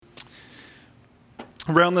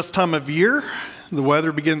Around this time of year, the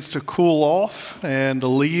weather begins to cool off and the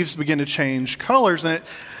leaves begin to change colors. And it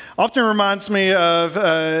often reminds me of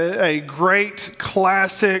a great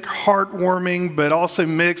classic, heartwarming, but also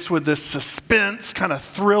mixed with this suspense kind of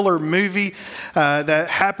thriller movie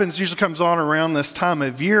that usually comes on around this time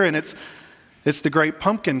of year. And it's The Great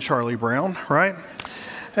Pumpkin, Charlie Brown, right?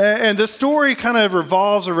 And the story kind of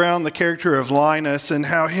revolves around the character of Linus and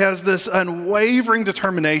how he has this unwavering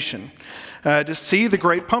determination to see the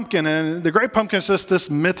Great Pumpkin. And the Great Pumpkin is just this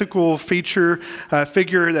mythical figure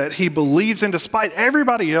that he believes in, despite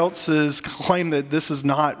everybody else's claim that this is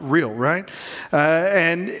not real, right?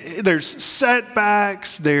 And there's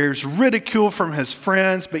setbacks, there's ridicule from his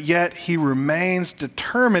friends, but yet he remains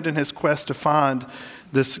determined in his quest to find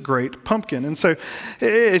this great pumpkin. And so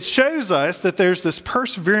it shows us that there's this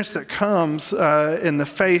perseverance that comes in the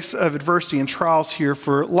face of adversity and trials here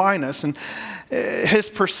for Linus. And his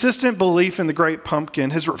persistent belief in the great pumpkin,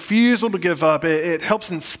 his refusal to give up, it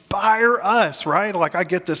helps inspire us, right? Like I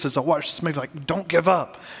get this as I watch this movie, like don't give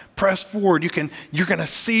up, press forward. You're going to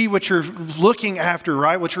see what you're looking after,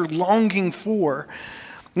 right? What you're longing for.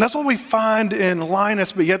 And that's what we find in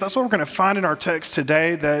Linus, but yet that's what we're going to find in our text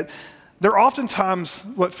today, that there are oftentimes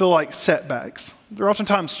what feel like setbacks. There are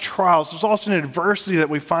oftentimes trials. There's often adversity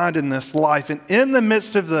that we find in this life. And in the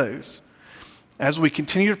midst of those, as we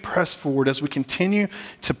continue to press forward, as we continue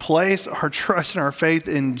to place our trust and our faith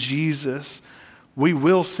in Jesus, we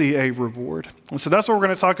will see a reward. And so that's what we're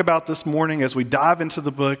going to talk about this morning as we dive into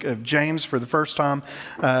the book of James for the first time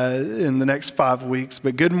in the next 5 weeks.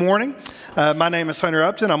 But good morning. My name is Hunter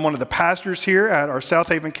Upton. I'm one of the pastors here at our South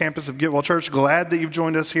Haven campus of Getwell Church. Glad that you've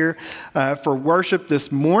joined us here for worship this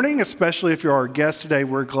morning, especially if you're our guest today.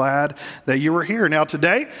 We're glad that you were here. Now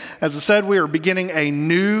today, as I said, we are beginning a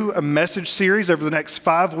new message series over the next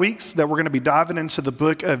 5 weeks that we're going to be diving into the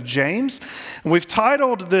book of James. And we've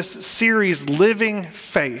titled this series, Living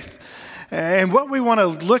Faith. And what we want to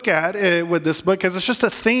look at with this book, because it's just a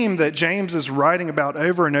theme that James is writing about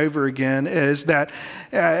over and over again, is that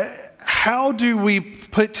how do we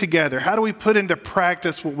put into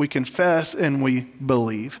practice what we confess and we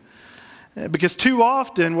believe? Because too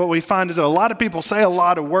often what we find is that a lot of people say a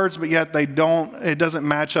lot of words, but yet it doesn't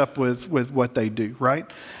match up with what they do, right?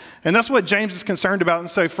 And that's what James is concerned about. And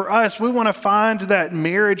so for us, we want to find that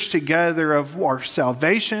marriage together of our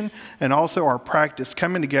salvation and also our practice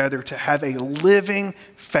coming together to have a living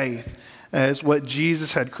faith as what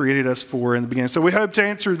Jesus had created us for in the beginning. So we hope to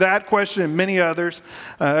answer that question and many others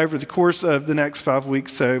over the course of the next 5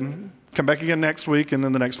 weeks. So come back again next week and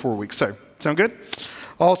then the next 4 weeks. So sound good?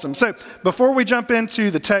 Awesome. So before we jump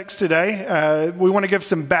into the text today, we want to give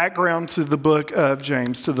some background to the book of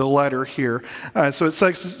James, to the letter here. So it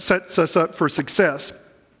sets us up for success.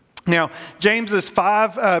 Now, James is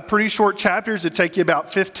 5 pretty short chapters. It take you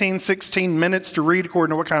about 15, 16 minutes to read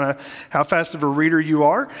according to how fast of a reader you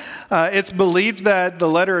are. It's believed that the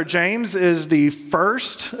letter of James is the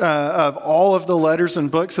first of all of the letters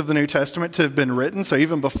and books of the New Testament to have been written. So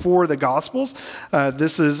even before the Gospels,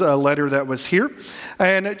 this is a letter that was here.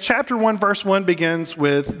 And chapter 1, verse 1 begins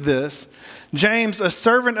with this. James, a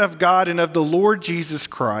servant of God and of the Lord Jesus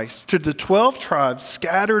Christ, to the 12 tribes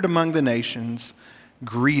scattered among the nations,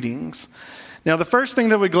 greetings. Now, the first thing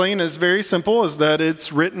that we glean is very simple, is that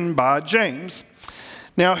it's written by James.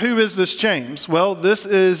 Now, who is this James? Well, this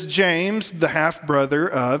is James, the half-brother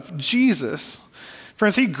of Jesus.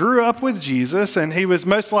 Friends, he grew up with Jesus, and he was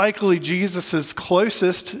most likely Jesus'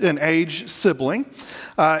 closest in age sibling.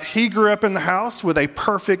 He grew up in the house with a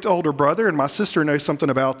perfect older brother, and my sister knows something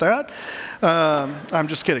about that. I'm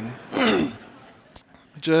just kidding.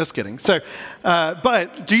 Just kidding. So,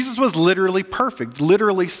 but Jesus was literally perfect,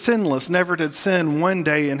 literally sinless, never did sin one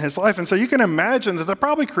day in his life. And so you can imagine that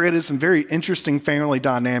probably created some very interesting family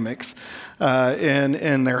dynamics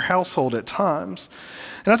in their household at times.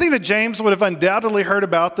 And I think that James would have undoubtedly heard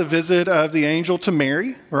about the visit of the angel to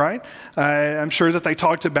Mary, right? I'm sure that they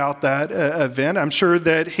talked about that event. I'm sure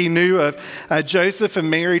that he knew of Joseph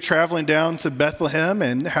and Mary traveling down to Bethlehem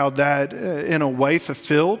and how that, in a way,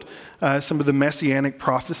 fulfilled some of the messianic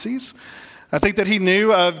prophecies. I think that he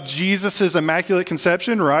knew of Jesus' immaculate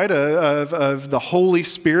conception, right, of the Holy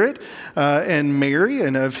Spirit and Mary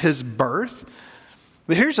and of his birth.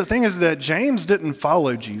 But here's the thing, is that James didn't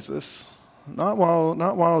follow Jesus. Not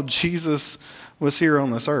while Jesus was here on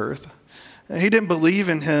this earth. He didn't believe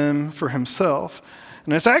in him for himself.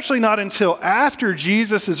 And it's actually not until after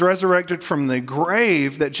Jesus is resurrected from the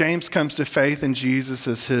grave that James comes to faith in Jesus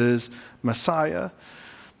as his Messiah.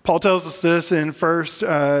 Paul tells us this in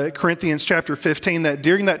 1 Corinthians chapter 15, that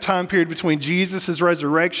during that time period between Jesus'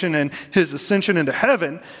 resurrection and his ascension into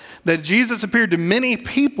heaven, that Jesus appeared to many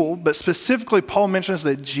people, but specifically Paul mentions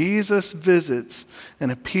that Jesus visits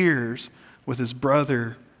and appears with his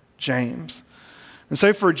brother James. And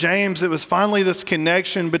so for James, it was finally this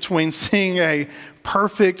connection between seeing a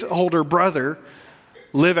perfect older brother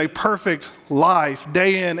live a perfect life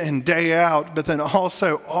day in and day out, but then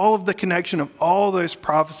also all of the connection of all those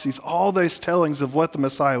prophecies, all those tellings of what the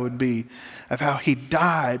Messiah would be, of how he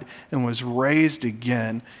died and was raised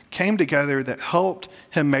again, came together that helped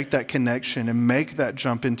him make that connection and make that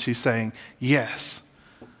jump into saying, yes,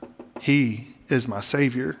 he is my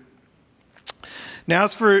Savior. Now,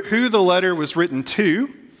 as for who the letter was written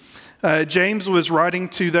to, James was writing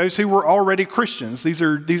to those who were already Christians. These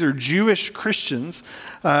are Jewish Christians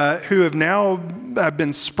who have now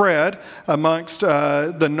been spread amongst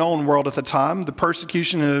the known world at the time. The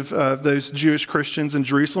persecution of those Jewish Christians in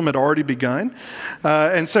Jerusalem had already begun.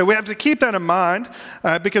 And so we have to keep that in mind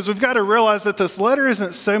because we've got to realize that this letter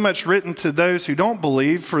isn't so much written to those who don't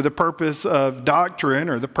believe for the purpose of doctrine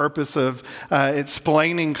or the purpose of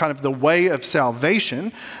explaining kind of the way of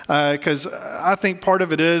salvation, because I think part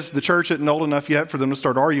of it is the church isn't old enough yet for them to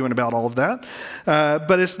start arguing about all of that.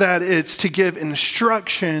 But it's to give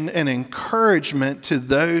instruction and encouragement to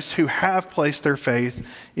those who have placed their faith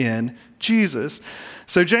in Jesus.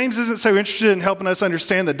 So James isn't so interested in helping us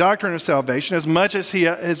understand the doctrine of salvation as much as he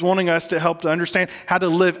is wanting us to help to understand how to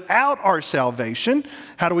live out our salvation.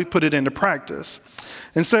 How do we put it into practice?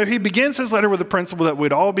 And so he begins his letter with a principle that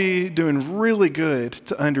we'd all be doing really good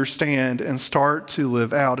to understand and start to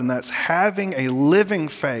live out, and that's having a living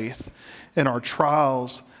faith in our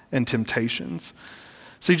trials and temptations.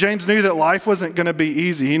 See, James knew that life wasn't going to be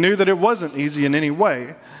easy. He knew that it wasn't easy in any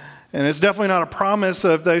way. And it's definitely not a promise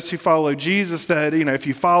of those who follow Jesus that, if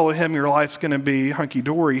you follow him, your life's going to be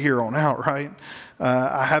hunky-dory here on out, right?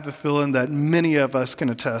 I have a feeling that many of us can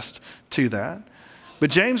attest to that. But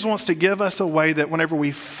James wants to give us a way that whenever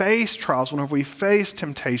we face trials, whenever we face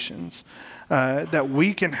temptations, that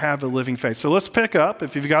we can have a living faith. So let's pick up.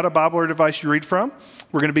 If you've got a Bible or device you read from,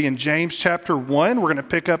 we're going to be in James chapter 1. We're going to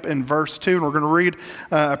pick up in verse 2, and we're going to read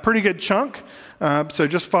a pretty good chunk. So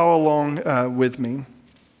just follow along with me.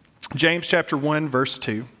 James chapter 1, verse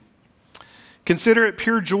 2. Consider it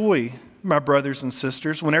pure joy, my brothers and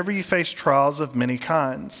sisters, whenever you face trials of many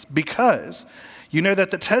kinds, because you know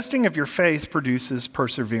that the testing of your faith produces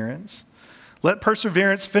perseverance. Let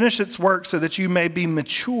perseverance finish its work so that you may be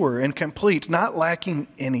mature and complete, not lacking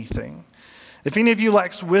anything. If any of you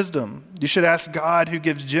lacks wisdom, you should ask God, who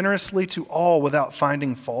gives generously to all without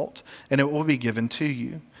finding fault, and it will be given to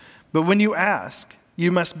you. But when you ask, you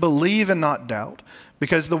must believe and not doubt,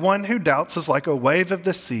 because the one who doubts is like a wave of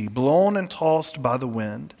the sea, blown and tossed by the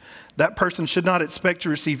wind. That person should not expect to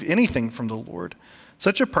receive anything from the Lord.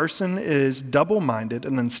 Such a person is double-minded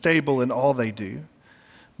and unstable in all they do.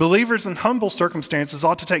 Believers in humble circumstances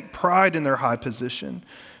ought to take pride in their high position,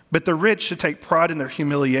 but the rich should take pride in their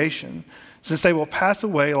humiliation, since they will pass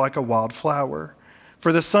away like a wild flower.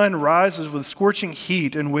 For the sun rises with scorching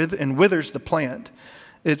heat and withers the plant.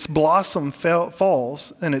 Its blossom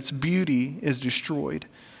falls, and its beauty is destroyed.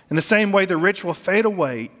 In the same way, the rich will fade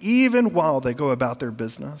away, even while they go about their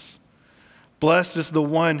business. Blessed is the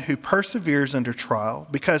one who perseveres under trial,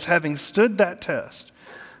 because having stood that test,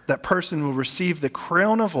 that person will receive the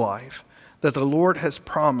crown of life that the Lord has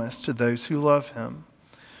promised to those who love him.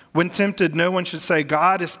 When tempted, no one should say,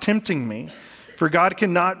 God is tempting me. For God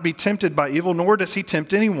cannot be tempted by evil, nor does he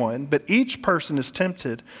tempt anyone. But each person is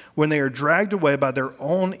tempted when they are dragged away by their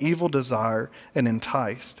own evil desire and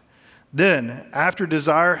enticed. Then, after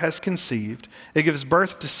desire has conceived, it gives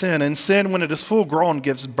birth to sin. And sin, when it is full grown,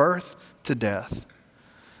 gives birth to death.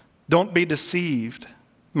 Don't be deceived,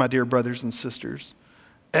 my dear brothers and sisters.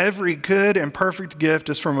 Every good and perfect gift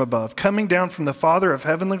is from above, coming down from the Father of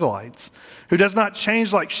heavenly lights, who does not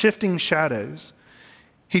change like shifting shadows.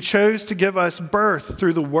 He chose to give us birth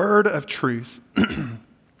through the word of truth,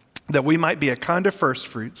 that we might be a kind of first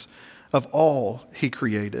fruits of all he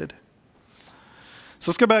created. So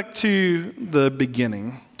let's go back to the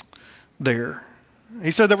beginning there.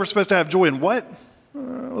 He said that we're supposed to have joy in what?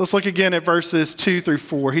 Let's look again at verses 2 through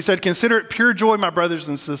 4. He said, consider it pure joy, my brothers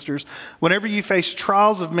and sisters, whenever you face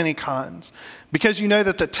trials of many kinds, because you know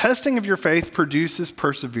that the testing of your faith produces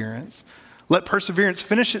perseverance. Let perseverance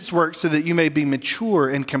finish its work so that you may be mature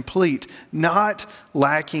and complete, not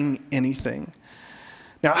lacking anything.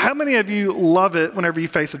 Now, how many of you love it whenever you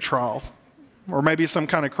face a trial? or maybe some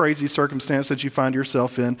kind of crazy circumstance that you find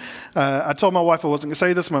yourself in. I told my wife I wasn't going to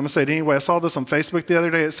say this, but I'm going to say it anyway. I saw this on Facebook the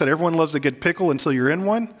other day. It said, everyone loves a good pickle until you're in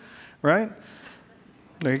one, right?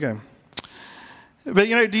 There you go. But,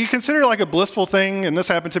 do you consider like a blissful thing, and this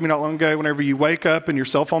happened to me not long ago, whenever you wake up and your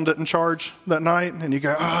cell phone didn't charge that night, and you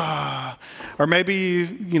go, or maybe,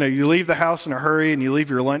 you leave the house in a hurry and you leave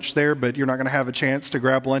your lunch there, but you're not going to have a chance to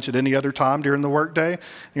grab lunch at any other time during the workday. And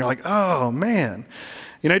you're like, oh, man.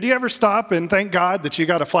 Do you ever stop and thank God that you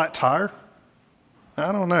got a flat tire?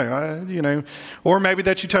 I don't know, or maybe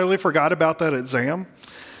that you totally forgot about that exam.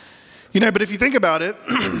 But if you think about it,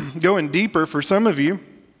 going deeper for some of you,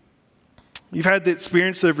 you've had the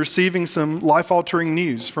experience of receiving some life-altering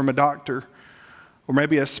news from a doctor or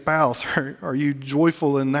maybe a spouse. Are you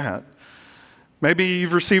joyful in that? Maybe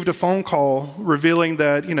you've received a phone call revealing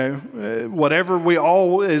that, whatever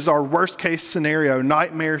is our worst-case scenario,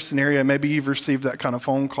 nightmare scenario, maybe you've received that kind of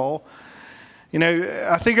phone call.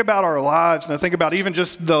 I think about our lives, and I think about even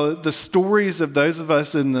just the stories of those of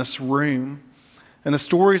us in this room and the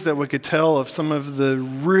stories that we could tell of some of the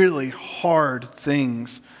really hard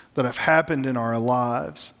things that have happened in our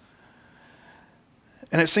lives.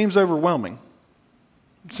 And it seems overwhelming.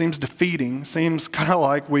 It seems defeating. It seems kind of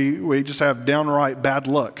like we just have downright bad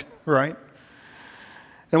luck, right?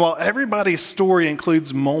 And while everybody's story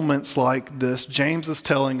includes moments like this, James is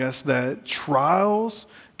telling us that trials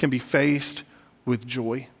can be faced with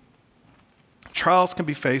joy. Trials can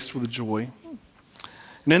be faced with joy.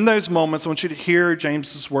 And in those moments, I want you to hear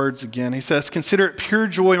James's words again. He says, consider it pure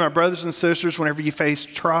joy, my brothers and sisters, whenever you face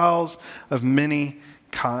trials of many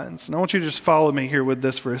kinds. And I want you to just follow me here with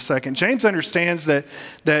this for a second. James understands that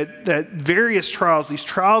various trials, these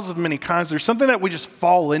trials of many kinds, there's something that we just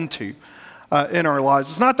fall into in our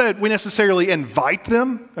lives. It's not that we necessarily invite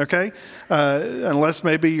them, okay, unless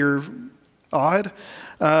maybe you're odd.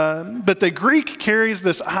 But the Greek carries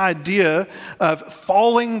this idea of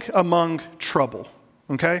falling among trouble.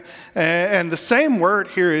 Okay, and the same word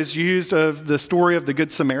here is used of the story of the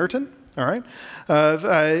Good Samaritan, all right?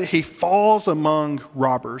 He falls among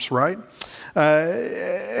robbers, right?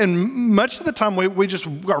 And much of the time we just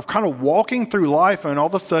are kind of walking through life, and all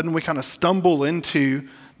of a sudden we kind of stumble into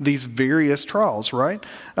these various trials, right?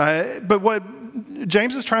 But what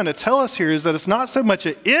James is trying to tell us here is that it's not so much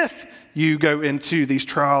if you go into these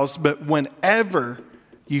trials, but whenever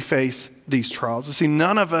you face these trials. You see,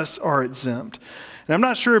 none of us are exempt. And I'm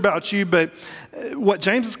not sure about you, but what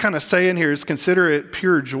James is kind of saying here is consider it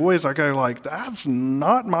pure joy. As I go like, that's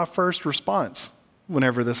not my first response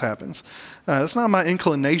whenever this happens. That's not my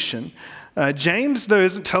inclination. James, though,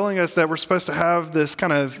 isn't telling us that we're supposed to have this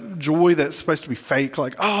kind of joy that's supposed to be fake,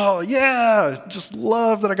 like, oh, yeah, just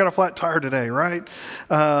love that I got a flat tire today, right?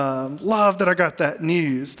 Love that I got that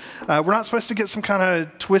news. We're not supposed to get some kind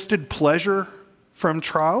of twisted pleasure from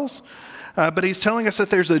trials. But he's telling us that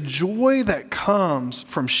there's a joy that comes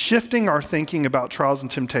from shifting our thinking about trials and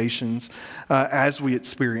temptations as we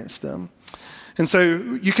experience them. And so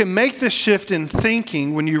you can make this shift in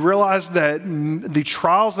thinking when you realize that the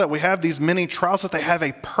trials that we have, these many trials, that they have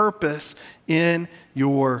a purpose in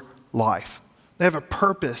your life. They have a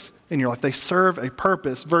purpose in your life. They serve a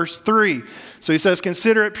purpose. Verse 3, so he says,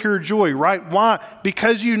 consider it pure joy, right? Why?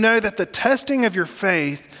 Because you know that the testing of your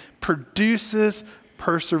faith produces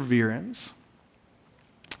perseverance.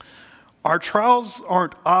 Our trials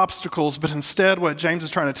aren't obstacles, but instead what James is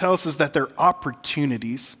trying to tell us is that they're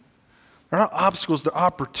opportunities. They're not obstacles, they're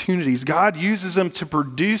opportunities. God uses them to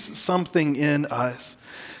produce something in us.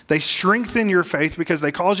 They strengthen your faith because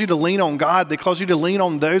they cause you to lean on God. They cause you to lean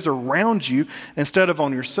on those around you instead of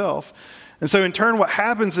on yourself. And so in turn, what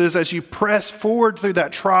happens is as you press forward through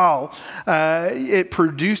that trial, it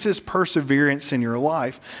produces perseverance in your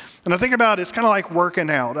life. And I think about it, it's kind of like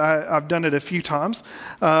working out. I've done it a few times.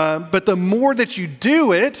 But the more that you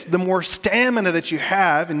do it, the more stamina that you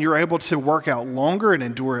have, and you're able to work out longer and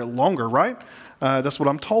endure it longer, right? That's what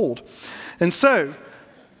I'm told. And so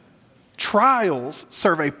trials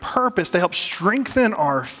serve a purpose. They help strengthen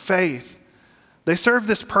our faith. They serve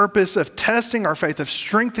this purpose of testing our faith, of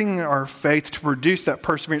strengthening our faith to produce that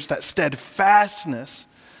perseverance, that steadfastness.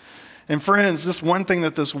 And friends, this one thing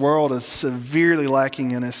that this world is severely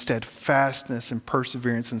lacking in is steadfastness and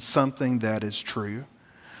perseverance in something that is true.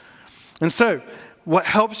 And so, what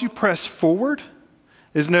helps you press forward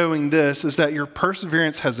is knowing this, is that your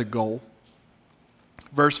perseverance has a goal.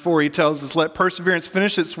 Verse 4, he tells us, let perseverance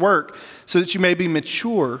finish its work so that you may be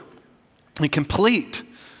mature and complete,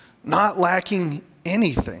 not lacking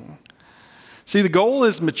anything. See, the goal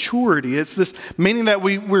is maturity. It's this meaning that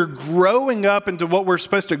we're growing up into what we're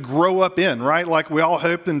supposed to grow up in, right? Like we all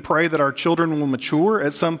hope and pray that our children will mature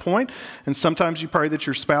at some point, and sometimes you pray that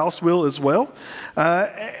your spouse will as well.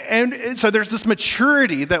 And so there's this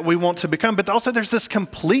maturity that we want to become, but also there's this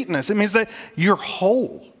completeness. It means that you're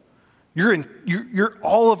whole. You're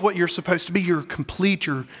all of what you're supposed to be. You're complete.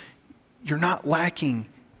 You're not lacking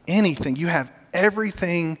anything. You have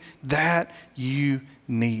everything that you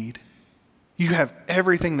need. You have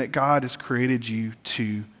everything that God has created you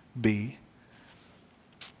to be.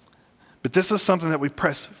 But this is something that we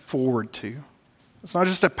press forward to. It's not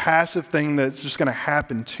just a passive thing that's just going to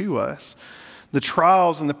happen to us. The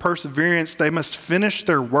trials and the perseverance, they must finish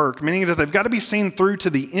their work, meaning that they've got to be seen through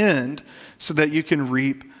to the end so that you can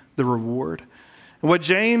reap the reward. And what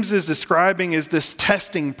James is describing is this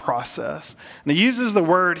testing process. And he uses the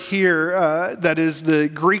word here that is the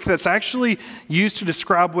Greek that's actually used to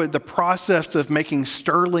describe what the process of making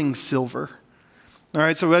sterling silver. All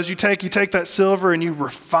right, so as you take that silver and you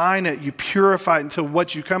refine it, you purify it until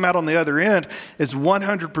what you come out on the other end is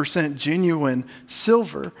 100% genuine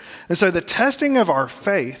silver. And so the testing of our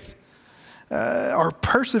faith, our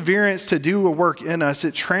perseverance to do a work in us,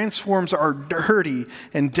 it transforms our dirty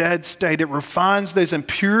and dead state. It refines those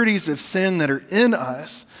impurities of sin that are in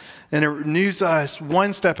us, and it renews us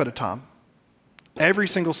one step at a time. Every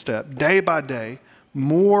single step, day by day,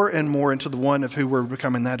 more and more into the one of who we're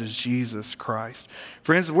becoming, that is Jesus Christ.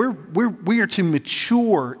 Friends, we are to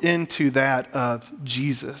mature into that of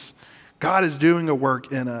Jesus. God is doing a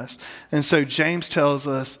work in us. And so James tells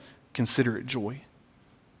us, consider it joy.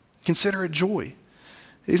 Consider it joy.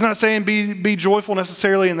 He's not saying be joyful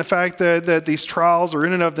necessarily in the fact that these trials are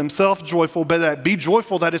in and of themselves joyful, but that be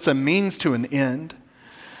joyful that it's a means to an end.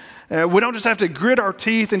 We don't just have to grit our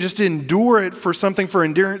teeth and just endure it for something for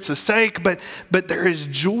endurance's sake, but there is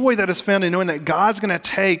joy that is found in knowing that God's going to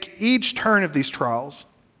take each turn of these trials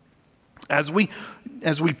as we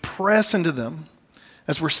press into them,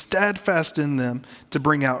 as we're steadfast in them to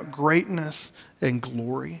bring out greatness and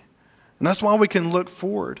glory. And that's why we can look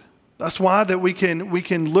forward. That's why that we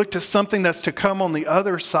can look to something that's to come on the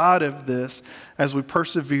other side of this as we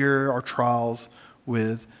persevere our trials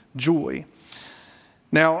with joy.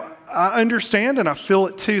 Now, I understand and I feel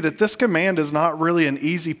it too that this command is not really an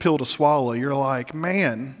easy pill to swallow. You're like,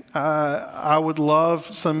 man, I would love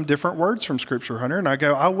some different words from Scripture, Hunter. And I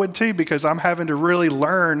go, I would too, because I'm having to really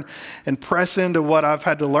learn and press into what I've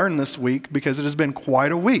had to learn this week because it has been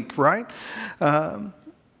quite a week, right?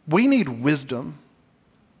 We need wisdom.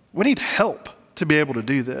 We need help to be able to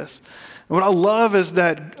do this. And what I love is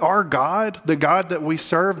that our God, the God that we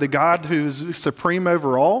serve, the God who's supreme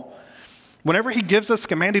over all, whenever he gives us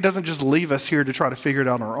command, he doesn't just leave us here to try to figure it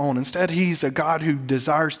out on our own. Instead, he's a God who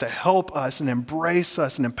desires to help us and embrace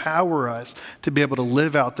us and empower us to be able to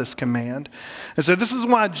live out this command. And so this is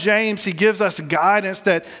why James, he gives us guidance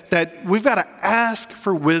that we've got to ask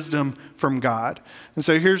for wisdom from God. And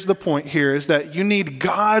so here's the point here is that you need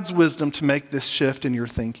God's wisdom to make this shift in your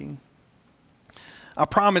thinking. I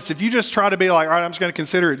promise if you just try to be like, all right, I'm just going to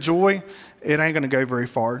consider it joy, it ain't going to go very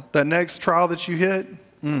far. That next trial that you hit,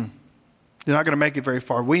 you're not going to make it very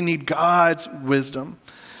far. We need God's wisdom.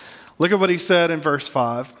 Look at what he said in verse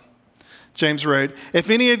 5. James wrote,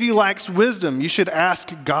 if any of you lacks wisdom, you should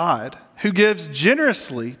ask God, who gives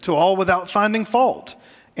generously to all without finding fault,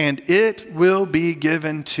 and it will be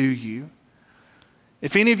given to you.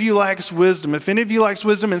 If any of you lacks wisdom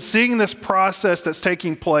in seeing this process that's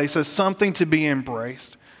taking place as something to be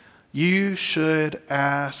embraced, you should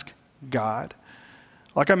ask God.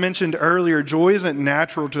 Like I mentioned earlier, joy isn't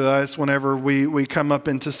natural to us whenever we come up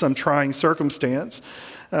into some trying circumstance.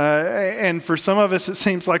 And for some of us, it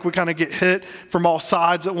seems like we kind of get hit from all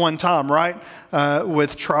sides at one time, right?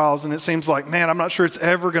 With trials. And it seems like, man, I'm not sure it's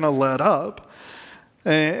ever going to let up.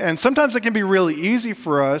 And sometimes it can be really easy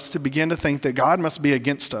for us to begin to think that God must be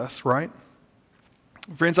against us, right?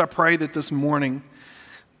 Friends, I pray that this morning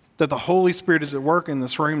that the Holy Spirit is at work in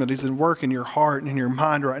this room, that he's at work in your heart and in your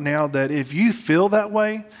mind right now, that if you feel that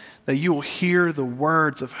way, that you will hear the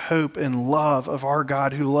words of hope and love of our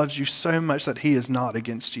God who loves you so much that he is not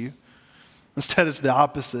against you. Instead, it's the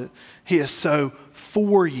opposite. He is so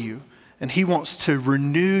for you, and he wants to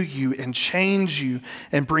renew you and change you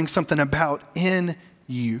and bring something about in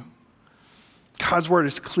you. God's word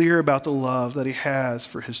is clear about the love that he has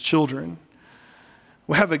for his children.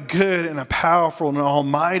 We have a good and a powerful and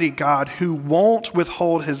almighty God who won't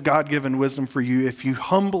withhold his God-given wisdom for you if you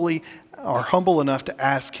humbly are humble enough to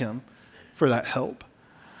ask him for that help.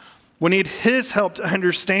 We need his help to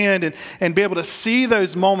understand and be able to see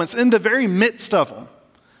those moments in the very midst of them.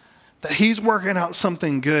 that he's working out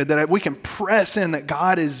something good, that we can press in, that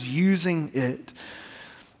God is using it.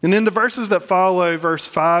 And in the verses that follow, verse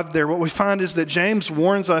 5 there, what we find is that James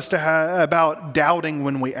warns us about doubting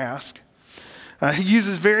when we ask. He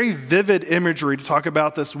uses very vivid imagery to talk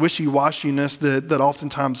about this wishy-washiness that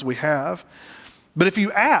oftentimes we have. But if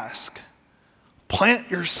you ask, plant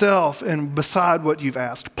yourself and beside what you've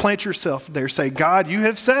asked. Plant yourself there. Say, God, you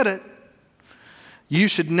have said it. You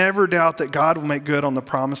should never doubt that God will make good on the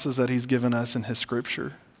promises that he's given us in his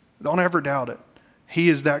scripture. Don't ever doubt it. He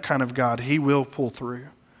is that kind of God. He will pull through.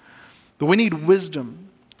 But we need wisdom.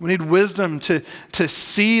 We need wisdom to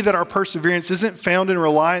see that our perseverance isn't found in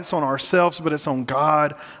reliance on ourselves, but it's on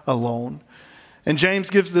God alone. And James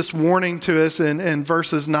gives this warning to us in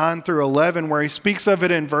verses 9 through 11, where he speaks of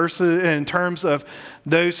it in terms of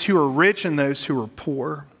those who are rich and those who are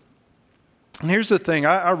poor. And here's the thing.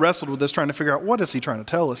 I wrestled with this, trying to figure out what is he trying to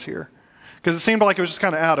tell us here? Because it seemed like it was just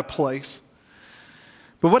kind of out of place.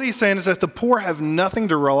 But what he's saying is that the poor have nothing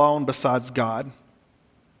to rely on besides God.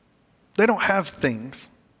 They don't have things.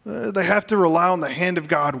 They have to rely on the hand of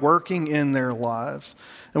God working in their lives.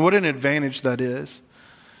 And what an advantage that is.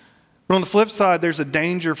 But on the flip side, there's a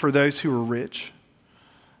danger for those who are rich.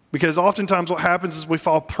 Because oftentimes what happens is we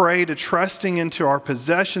fall prey to trusting into our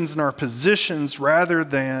possessions and our positions rather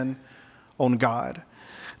than on God.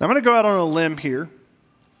 Now, I'm going to go out on a limb here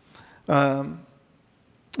and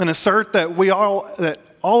assert that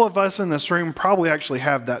all of us in this room probably actually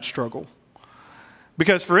have that struggle.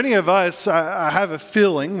 Because for any of us, I have a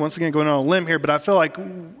feeling, once again going on a limb here, but I feel like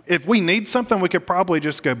if we need something, we could probably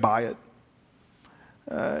just go buy it.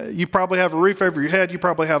 You probably have a roof over your head. You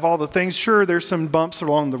probably have all the things. Sure, there's some bumps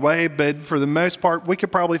along the way, but for the most part, we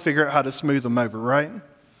could probably figure out how to smooth them over, right?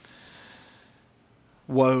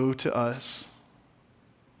 Woe to us.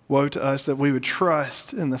 Woe to us that we would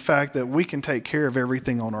trust in the fact that we can take care of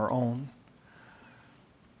everything on our own.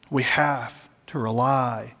 We have to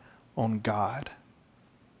rely on God.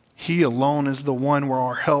 He alone is the one where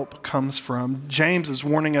our help comes from. James is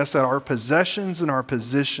warning us that our possessions and our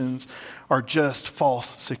positions are just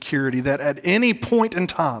false security, that at any point in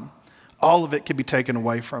time, all of it could be taken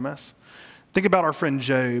away from us. Think about our friend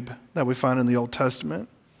Job that we find in the Old Testament.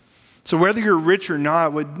 So whether you're rich or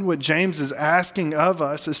not, what James is asking of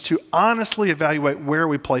us is to honestly evaluate where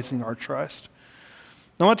we're placing our trust.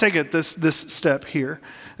 I want to take it this step here,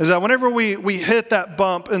 is that whenever we hit that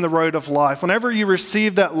bump in the road of life, whenever you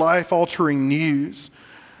receive that life-altering news,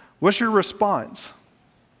 what's your response?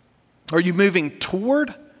 Are you moving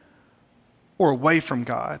toward or away from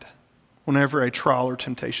God whenever a trial or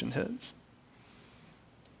temptation hits?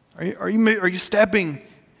 Are you stepping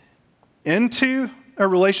into a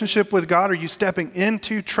relationship with God? Are you stepping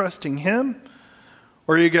into trusting Him?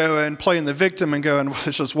 Or you go and playing the victim and going, well,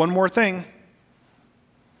 it's just one more thing.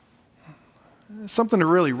 It's something to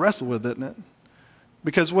really wrestle with, isn't it?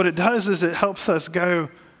 Because what it does is it helps us go,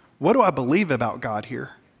 what do I believe about God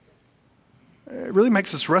here? It really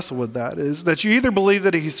makes us wrestle with that, is that you either believe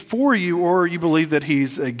that He's for you or you believe that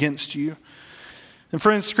He's against you. And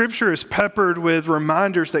friends, Scripture is peppered with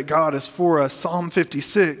reminders that God is for us. Psalm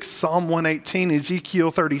 56, Psalm 118,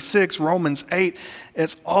 Ezekiel 36, Romans 8.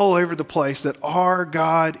 It's all over the place that our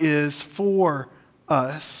God is for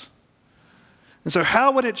us. And so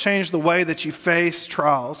how would it change the way that you face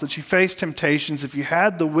trials, that you face temptations, if you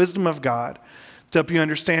had the wisdom of God to help you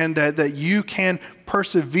understand that you can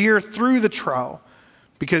persevere through the trial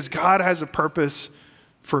because God has a purpose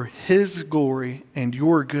for His glory and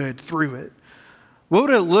your good through it? What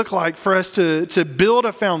would it look like for us to build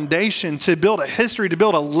a foundation, to build a history, to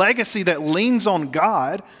build a legacy that leans on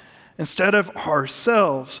God instead of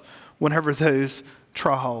ourselves whenever those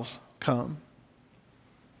trials come?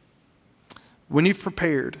 When you've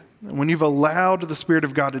prepared, when you've allowed the Spirit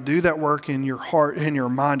of God to do that work in your heart and your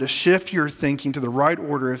mind, to shift your thinking to the right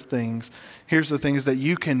order of things, here's the thing, is that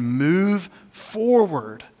you can move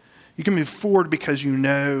forward. You can move forward because you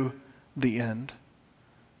know the end.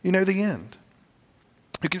 You know the end.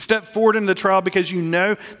 You can step forward into the trial because you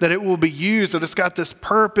know that it will be used, that it's got this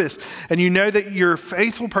purpose, and you know that your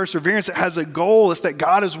faithful perseverance has a goal. It's that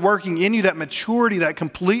God is working in you, that maturity, that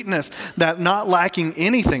completeness, that not lacking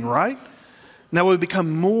anything, right? And that we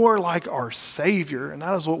become more like our Savior, and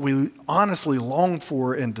that is what we honestly long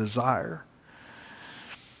for and desire.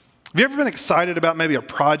 Have you ever been excited about maybe a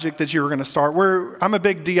project that you were going to start? I'm a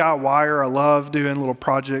big DIYer. I love doing little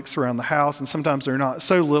projects around the house, and sometimes they're not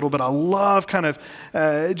so little, but I love kind of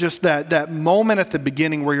just that moment at the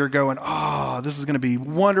beginning where you're going, this is going to be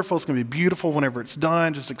wonderful. It's going to be beautiful whenever it's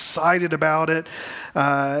done. Just excited about it.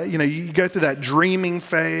 You go through that dreaming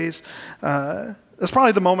phase. That's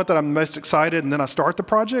probably the moment that I'm most excited, and then I start the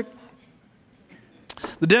project,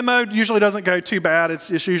 The demo usually doesn't go too bad. It's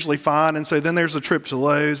usually fine. And so then there's a trip to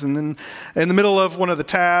Lowe's. And then in the middle of one of the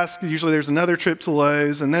tasks, usually there's another trip to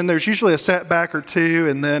Lowe's. And then there's usually a setback or two.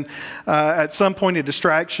 And then at some point a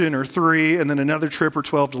distraction or three. And then another trip or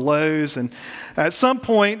 12 to Lowe's. And at some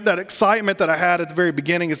point, that excitement that I had at the very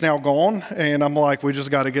beginning is now gone. And I'm like, we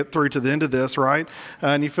just got to get through to the end of this, right?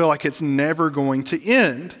 And you feel like it's never going to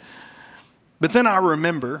end. But then I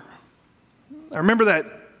remember that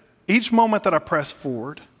each moment that I press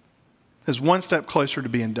forward is one step closer to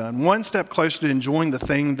being done, one step closer to enjoying the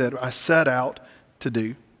thing that I set out to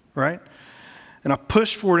do, right? And I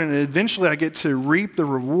push forward, and eventually I get to reap the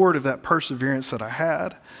reward of that perseverance that I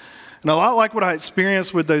had. And a lot like what I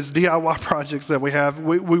experienced with those DIY projects that we have,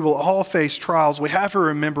 we will all face trials. We have to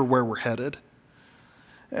remember where we're headed.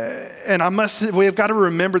 And we have got to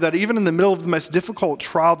remember that even in the middle of the most difficult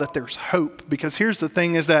trial, that there's hope. Because here's the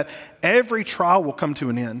thing, is that every trial will come to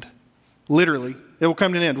an end. Literally, it will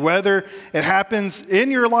come to an end. Whether it happens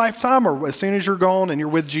in your lifetime or as soon as you're gone and you're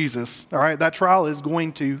with Jesus, all right, that trial is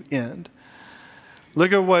going to end.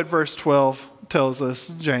 Look at what verse 12 tells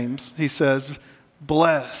us, James. He says,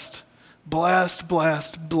 blessed, blessed,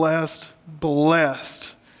 blessed, blessed,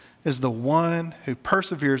 blessed is the one who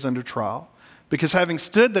perseveres under trial. Because having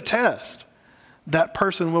stood the test, that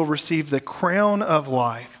person will receive the crown of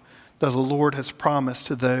life that the Lord has promised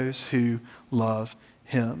to those who love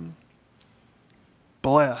him.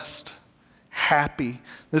 Blessed, happy.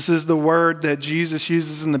 This is the word that Jesus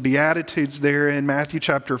uses in the Beatitudes there in Matthew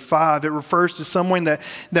chapter 5. It refers to someone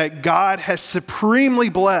that God has supremely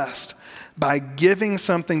blessed by giving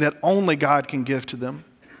something that only God can give to them.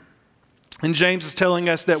 And James is telling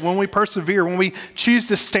us that when we persevere, when we choose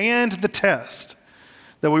to stand the test,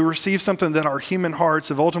 that we receive something that our human hearts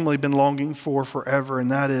have ultimately been longing for forever, and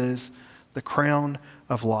that is the crown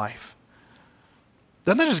of life.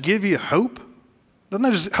 Doesn't that just give you hope? Doesn't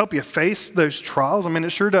that just help you face those trials? I mean, it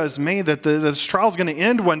sure does me that this trial is going to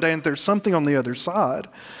end one day and there's something on the other side.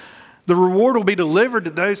 The reward will be delivered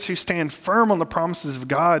to those who stand firm on the promises of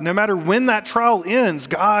God. No matter when that trial ends,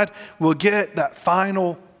 God will get that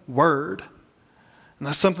final word. And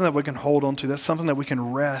that's something that we can hold on to. That's something that we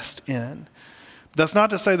can rest in. But that's not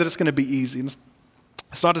to say that it's going to be easy.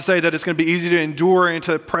 It's not to say that it's going to be easy to endure and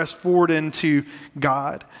to press forward into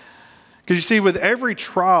God. Because you see, with every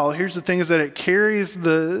trial, here's the thing, is that it carries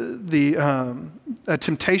a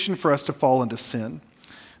temptation for us to fall into sin.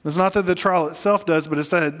 It's not that the trial itself does, but it's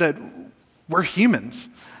that we're humans.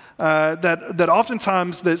 That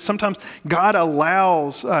oftentimes, that sometimes God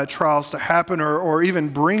allows trials to happen or even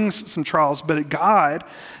brings some trials, but God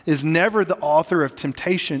is never the author of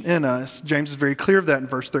temptation in us. James is very clear of that in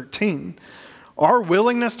verse 13. Our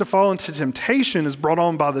willingness to fall into temptation is brought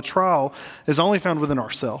on by the trial is only found within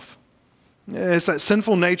ourselves. It's that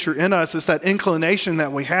sinful nature in us. It's that inclination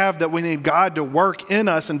that we have that we need God to work in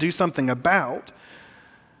us and do something about.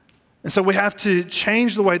 And so we have to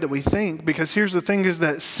change the way that we think, because here's the thing, is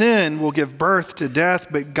that sin will give birth to death,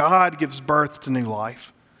 but God gives birth to new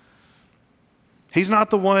life. He's not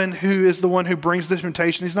the one who brings the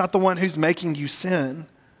temptation. He's not the one who's making you sin.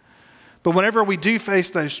 But whenever we do face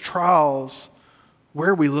those trials, where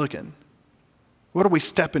are we looking? What are we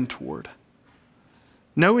stepping toward?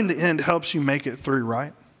 Knowing the end helps you make it through,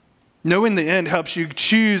 right? Knowing the end helps you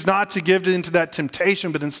choose not to give into that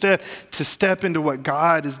temptation, but instead to step into what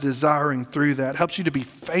God is desiring through that. It helps you to be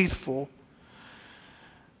faithful.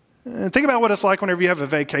 And think about what it's like whenever you have a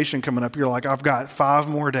vacation coming up. You're like, I've got 5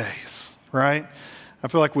 more days, right? I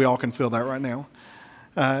feel like we all can feel that right now.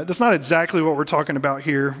 That's not exactly what we're talking about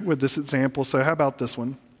here with this example. So how about this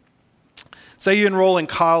one? Say you enroll in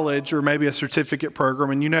college or maybe a certificate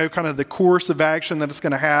program, and you know kind of the course of action that it's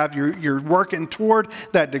going to have. You're working toward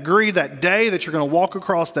that degree, that day that you're going to walk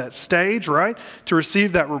across that stage, right? To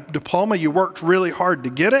receive that diploma. You worked really hard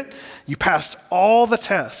to get it. You passed all the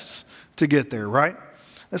tests to get there, right?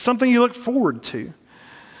 It's something you look forward to.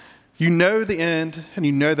 You know the end, and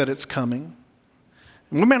you know that it's coming.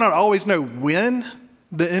 And we may not always know when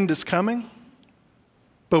the end is coming,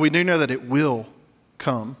 but we do know that it will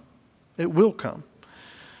come. It will come.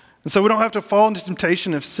 And so we don't have to fall into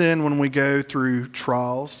temptation of sin when we go through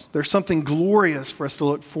trials. There's something glorious for us to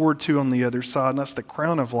look forward to on the other side, and that's the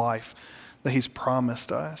crown of life that he's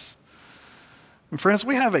promised us. And friends,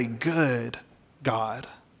 we have a good God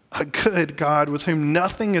with whom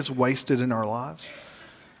nothing is wasted in our lives.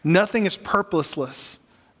 Nothing is purposeless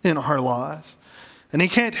in our lives. And he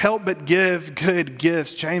can't help but give good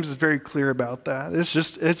gifts. James is very clear about that.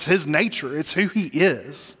 It's his nature. It's who he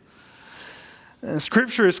is. And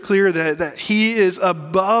Scripture is clear that he is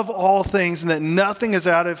above all things and that nothing is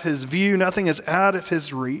out of his view, nothing is out of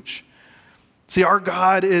his reach. See, our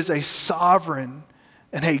God is a sovereign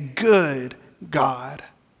and a good God.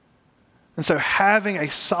 And so having a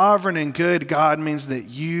sovereign and good God means that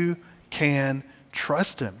you can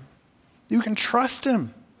trust him. You can trust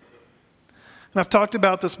him. And I've talked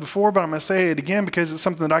about this before, but I'm going to say it again because it's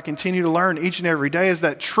something that I continue to learn each and every day, is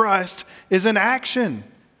that trust is an action.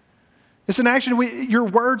 It's an action. Your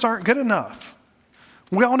words aren't good enough.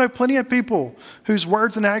 We all know plenty of people whose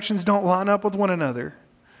words and actions don't line up with one another.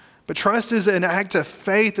 But trust is an act of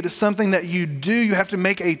faith. It is something that you do. You have to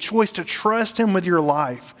make a choice to trust him with your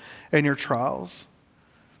life and your trials.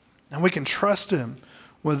 And we can trust him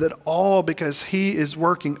with it all because he is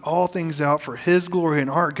working all things out for his glory and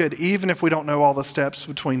our good, even if we don't know all the steps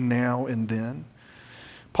between now and then.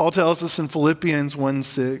 Paul tells us in Philippians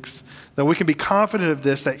 1:6 that we can be confident of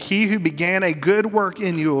this, that he who began a good work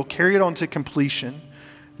in you will carry it on to completion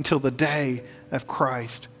until the day of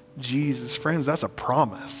Christ Jesus. Friends, that's a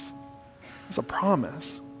promise. That's a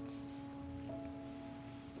promise.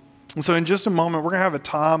 And so in just a moment, we're going to have a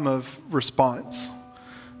time of response.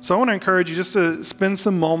 So I want to encourage you just to spend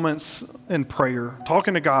some moments in prayer,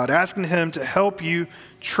 talking to God, asking him to help you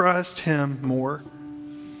trust him more.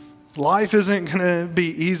 Life isn't going to be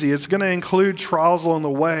easy. It's going to include trials along the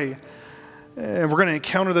way. And we're going to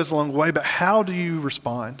encounter this along the way. But how do you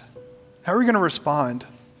respond? How are you going to respond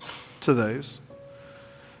to those?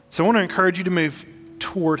 So I want to encourage you to move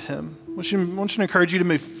toward him. I want you to encourage you to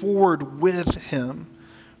move forward with him,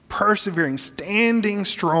 persevering, standing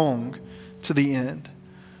strong to the end.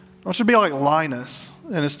 I want you to be like Linus,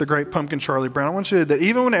 and it's the great pumpkin Charlie Brown. I want you that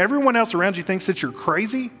even when everyone else around you thinks that you're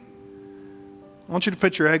crazy, I want you to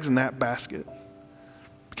put your eggs in that basket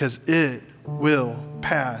because it will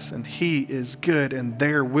pass and he is good and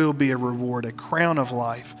there will be a reward, a crown of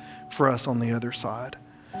life for us on the other side.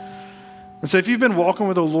 And so if you've been walking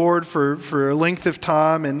with the Lord for a length of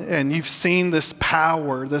time and you've seen this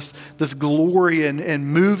power, this glory and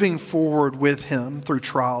moving forward with him through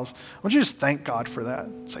trials, I want you to just thank God for that.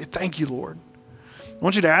 Say, thank you, Lord. I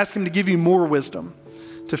want you to ask him to give you more wisdom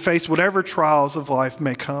to face whatever trials of life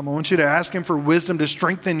may come. I want you to ask him for wisdom to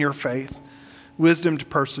strengthen your faith, wisdom to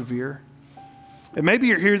persevere. And maybe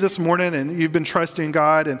you're here this morning and you've been trusting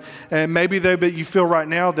God, and maybe though, but you feel right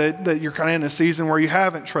now that you're kind of in a season where you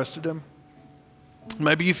haven't trusted him.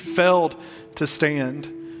 Maybe you failed to stand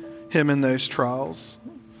him in those trials.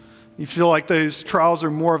 You feel like those trials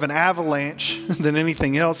are more of an avalanche than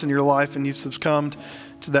anything else in your life, and you've succumbed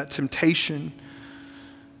to that temptation.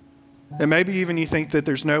 And maybe even you think that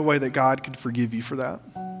there's no way that God could forgive you for that.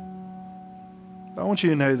 But I want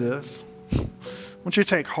you to know this. I want you to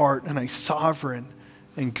take heart in a sovereign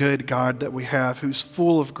and good God that we have, who's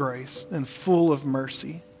full of grace and full of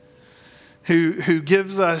mercy, who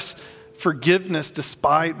gives us forgiveness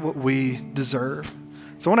despite what we deserve.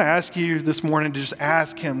 So I want to ask you this morning to just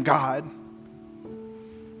ask him, God,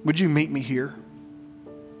 would you meet me here?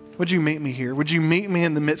 Would you meet me here? Would you meet me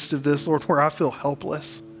in the midst of this, Lord, where I feel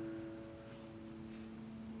helpless?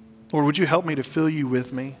 Lord, would you help me to fill you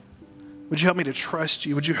with me? Would you help me to trust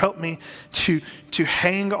you? Would you help me to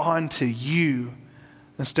hang on to you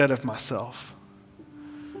instead of myself?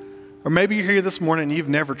 Or maybe you're here this morning and you've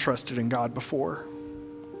never trusted in God before.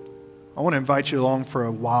 I want to invite you along for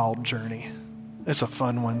a wild journey. It's a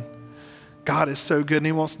fun one. God is so good and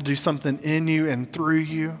he wants to do something in you and through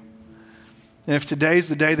you. And if today's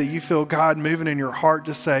the day that you feel God moving in your heart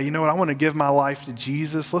to say, you know what, I want to give my life to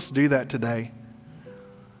Jesus, let's do that today.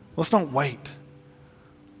 Let's not wait.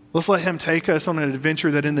 Let's let him take us on an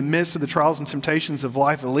adventure that in the midst of the trials and temptations of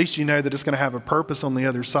life, at least you know that it's going to have a purpose on the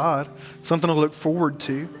other side, something to look forward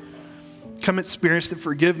to. Come experience the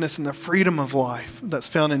forgiveness and the freedom of life that's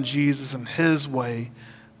found in Jesus and his way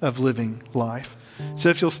of living life. So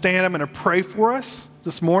if you'll stand, I'm going to pray for us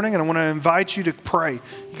this morning, and I want to invite you to pray.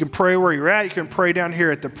 You can pray where you're at. You can pray down here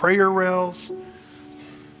at the prayer rails.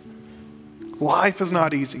 Life is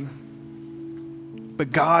not easy,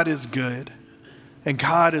 but God is good, and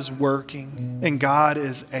God is working, and God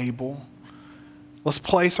is able. Let's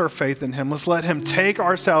place our faith in him. Let's let him take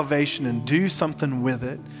our salvation and do something with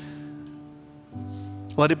it.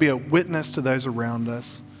 Let it be a witness to those around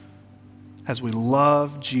us as we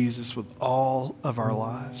love Jesus with all of our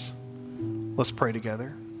lives. Let's pray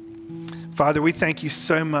together. Father, we thank you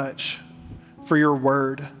so much for your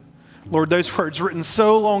word. Lord, those words written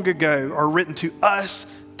so long ago are written to us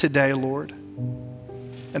today, Lord,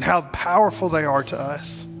 and how powerful they are to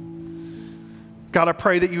us. God, I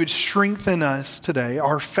pray that you would strengthen us today,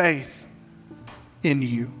 our faith in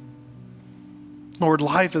you. Lord,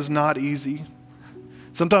 life is not easy.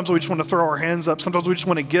 Sometimes we just want to throw our hands up. Sometimes we just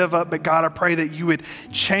want to give up. But God, I pray that you would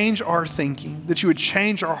change our thinking, that you would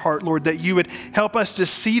change our heart, Lord, that you would help us to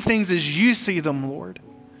see things as you see them, Lord.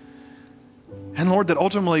 And Lord, that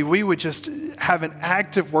ultimately we would just have an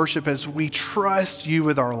active worship as we trust you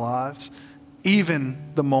with our lives,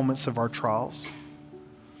 even the moments of our trials.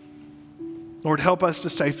 Lord, help us to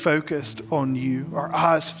stay focused on you, our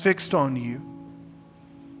eyes fixed on you.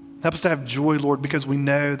 Help us to have joy, Lord, because we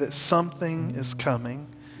know that something is coming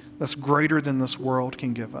that's greater than this world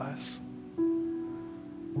can give us.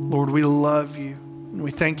 Lord, we love you, and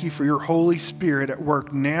we thank you for your Holy Spirit at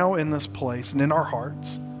work now in this place and in our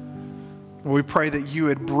hearts. Lord, we pray that you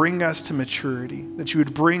would bring us to maturity, that you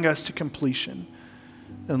would bring us to completion,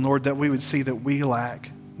 and Lord, that we would see that we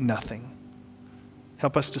lack nothing.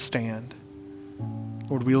 Help us to stand.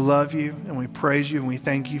 Lord, we love you, and we praise you, and we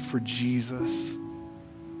thank you for Jesus.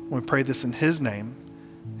 We pray this in his name.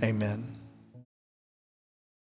 Amen.